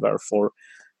example, and therefore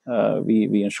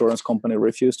the insurance company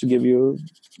refused to give you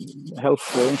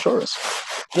health insurance.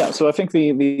 Yeah, so I think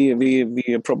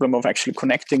the problem of actually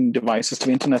connecting devices to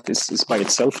the internet is by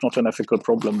itself not an ethical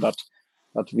problem, but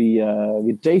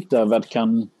the data that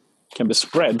can be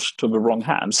spread to the wrong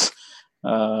hands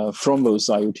from those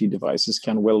IoT devices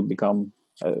can well become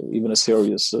even a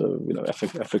serious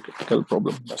ethical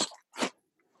problem. Yes.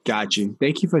 Got you.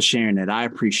 Thank you for sharing that. I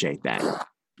appreciate that.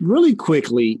 Really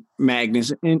quickly,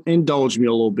 Magnus, indulge me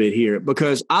a little bit here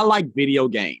because I like video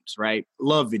games, right?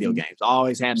 Love video games. I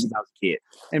always have since I was a kid.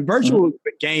 And virtual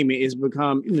gaming is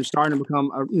starting to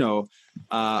become,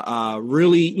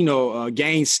 really,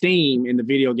 gain steam in the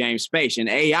video game space. And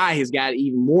AI has got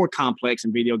even more complex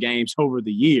in video games over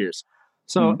the years.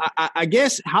 So I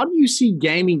guess, how do you see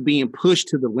gaming being pushed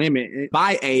to the limit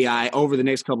by AI over the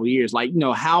next couple of years? Like,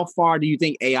 how far do you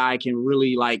think AI can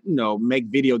really make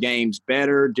video games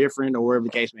better, different, or whatever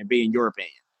the case may be, in your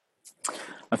opinion?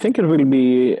 I think it will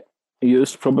be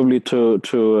used probably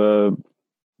to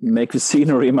make the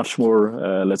scenery much more,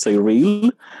 let's say,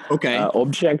 real. Okay.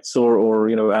 Objects or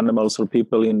animals or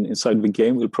people inside the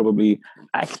game will probably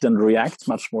act and react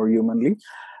much more humanly.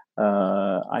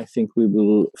 I think we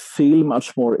will feel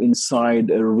much more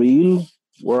inside a real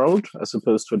world as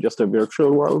opposed to just a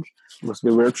virtual world, because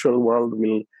the virtual world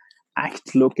will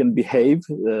act, look, and behave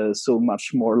so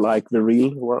much more like the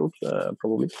real world,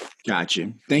 probably.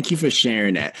 Gotcha. Thank you for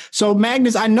sharing that. So,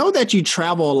 Magnus, I know that you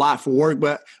travel a lot for work,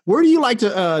 but where do you like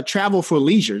to travel for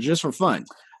leisure, just for fun?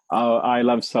 I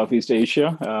love Southeast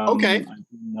Asia. Okay. I've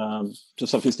been to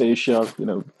Southeast Asia,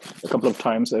 a couple of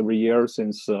times every year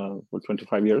since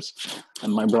 25 years.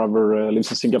 And my brother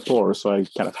lives in Singapore, so I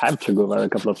kind of had to go there a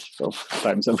couple of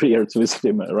times every year to visit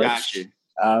him, right? Gotcha.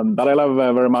 But I love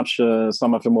very much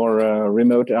some of the more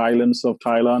remote islands of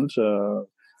Thailand.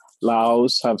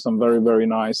 Laos have some very, very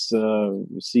nice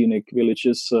scenic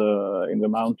villages in the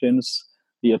mountains.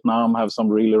 Vietnam have some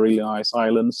really, really nice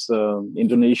islands.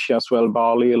 Indonesia as well,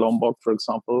 Bali, Lombok, for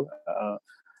example.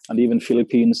 And even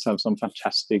Philippines have some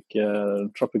fantastic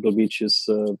tropical beaches.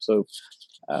 So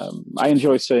I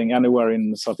enjoy staying anywhere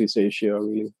in Southeast Asia,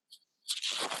 really.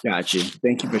 Gotcha.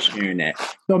 Thank you for sharing that.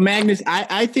 So, Magnus,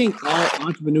 I think all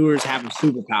entrepreneurs have a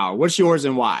superpower. What's yours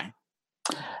and why?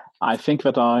 I think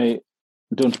that I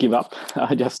don't give up.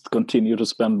 I just continue to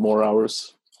spend more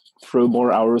hours, throw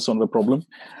more hours on the problem.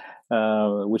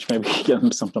 Which maybe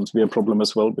can sometimes be a problem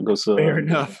as well, because fair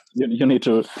enough. You need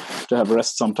to have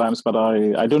rest sometimes. But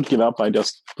I don't give up. I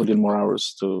just put in more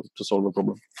hours to solve the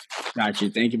problem. Gotcha.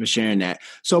 Thank you for sharing that.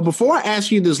 So before I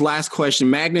ask you this last question,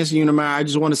 Magnus Unnemeyer, I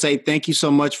just want to say thank you so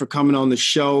much for coming on the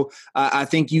show. I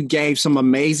think you gave some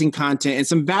amazing content and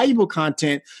some valuable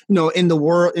content, in the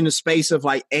world, in the space of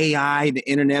like AI, the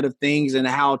Internet of Things, and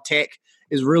how tech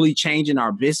is really changing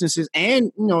our businesses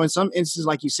and, in some instances,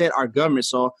 like you said, our government.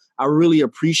 So I really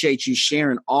appreciate you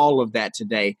sharing all of that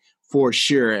today, for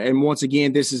sure. And once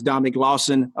again, this is Dominic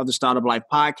Lawson of the Startup Life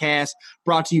Podcast,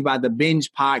 brought to you by the Binge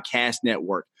Podcast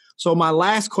Network. So my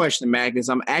last question, Magnus,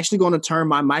 I'm actually going to turn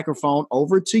my microphone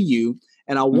over to you,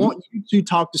 and I want you to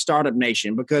talk to Startup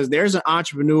Nation, because there's an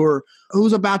entrepreneur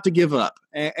who's about to give up,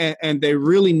 and they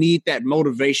really need that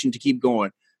motivation to keep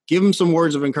going. Give them some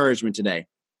words of encouragement today.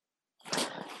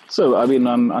 So I've been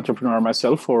an entrepreneur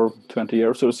myself for 20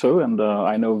 years or so, and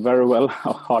I know very well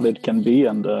how hard it can be,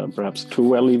 and perhaps too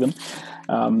well even.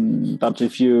 But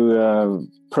if you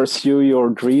pursue your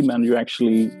dream and you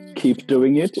actually keep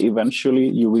doing it, eventually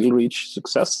you will reach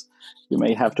success. You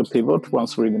may have to pivot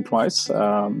once or even twice,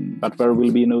 but there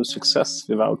will be no success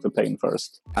without the pain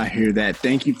first. I hear that.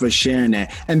 Thank you for sharing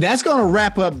that. And that's going to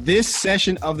wrap up this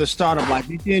session of the Startup Life.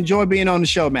 Did you enjoy being on the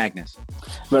show, Magnus?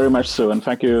 Very much so. And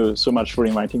thank you so much for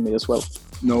inviting me as well.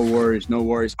 No worries. No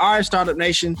worries. All right, Startup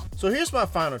Nation. So here's my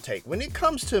final take. When it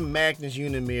comes to Magnus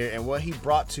Unnemeyer and what he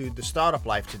brought to the Startup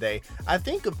Life today, I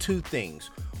think of two things.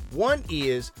 One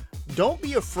is, don't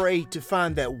be afraid to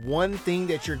find that one thing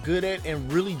that you're good at and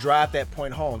really drive that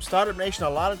point home. Startup Nation, a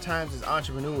lot of times as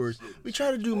entrepreneurs, we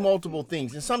try to do multiple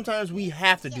things, and sometimes we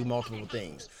have to do multiple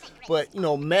things. But,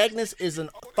 Magnus is a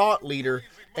thought leader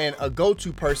and a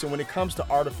go-to person when it comes to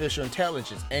artificial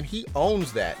intelligence, and he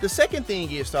owns that. The second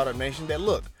thing is, Startup Nation, that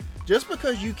look, just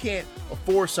because you can't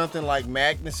afford something like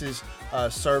Magnus's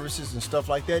services and stuff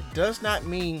like that does not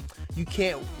mean you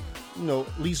can't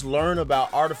at least learn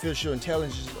about artificial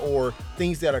intelligence or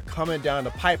things that are coming down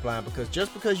the pipeline, because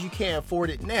just because you can't afford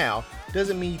it now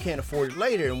doesn't mean you can't afford it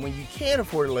later. And when you can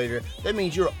afford it later, that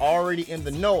means you're already in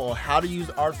the know on how to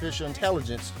use artificial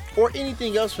intelligence or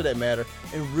anything else for that matter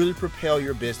and really propel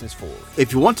your business forward.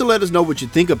 If you want to let us know what you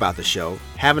think about the show,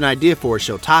 have an idea for a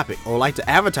show topic, or like to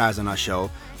advertise on our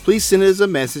show, please send us a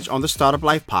message on the Startup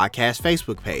Life Podcast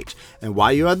Facebook page. And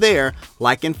while you are there,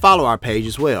 like and follow our page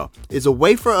as well. It's a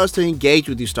way for us to engage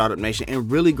with you, Startup Nation,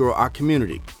 and really grow our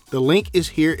community. The link is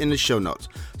here in the show notes.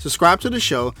 Subscribe to the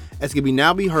show, as it can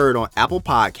now be heard on Apple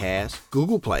Podcasts,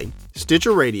 Google Play,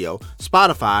 Stitcher Radio,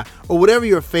 Spotify, or whatever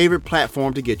your favorite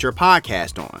platform to get your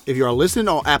podcast on. If you are listening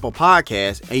on Apple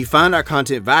Podcasts and you find our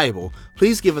content valuable,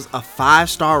 please give us a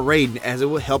 5-star rating, as it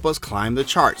will help us climb the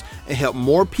charts and help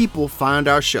more people find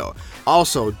our show.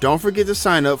 Also, don't forget to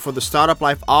sign up for the Startup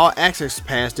Life All Access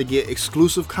Pass to get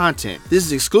exclusive content. This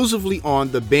is exclusively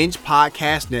on the Binge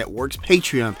Podcast Network's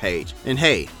Patreon page. And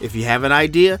hey, if you have an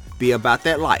idea, be about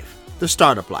that life. The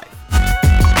Startup Life. I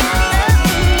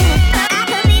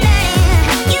could be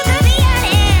lying, you could be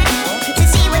honest.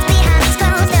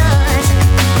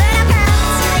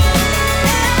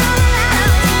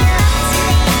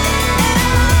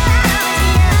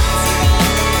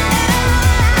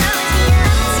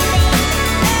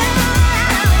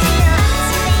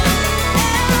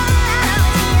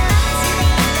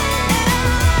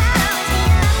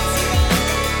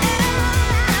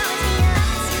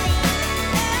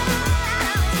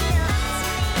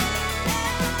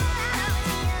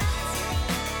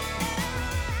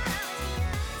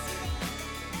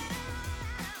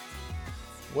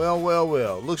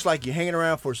 Well. Looks like you're hanging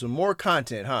around for some more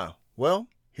content, huh? Well,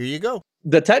 here you go.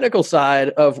 The technical side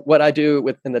of what I do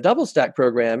in the Double Stack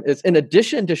program is, in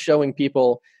addition to showing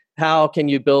people how can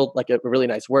you build like a really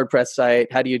nice WordPress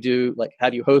site, how do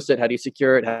you host it, how do you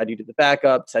secure it, how do you do the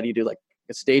backups, how do you do like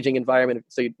a staging environment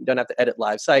so you don't have to edit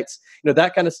live sites,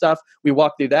 that kind of stuff. We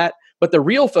walk through that. But the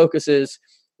real focus is,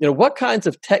 what kinds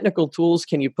of technical tools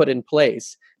can you put in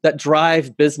place that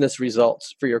drive business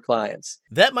results for your clients?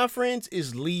 That, my friends,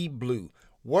 is Lee Blue,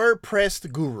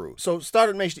 WordPress guru. So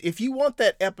Startup Nation, if you want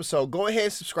that episode, go ahead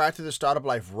and subscribe to the Startup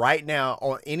Life right now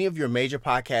on any of your major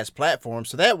podcast platforms.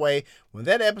 So that way, when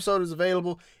that episode is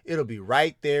available, it'll be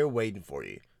right there waiting for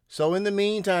you. So in the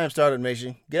meantime, Startup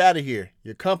Nation, get out of here.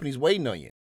 Your company's waiting on you.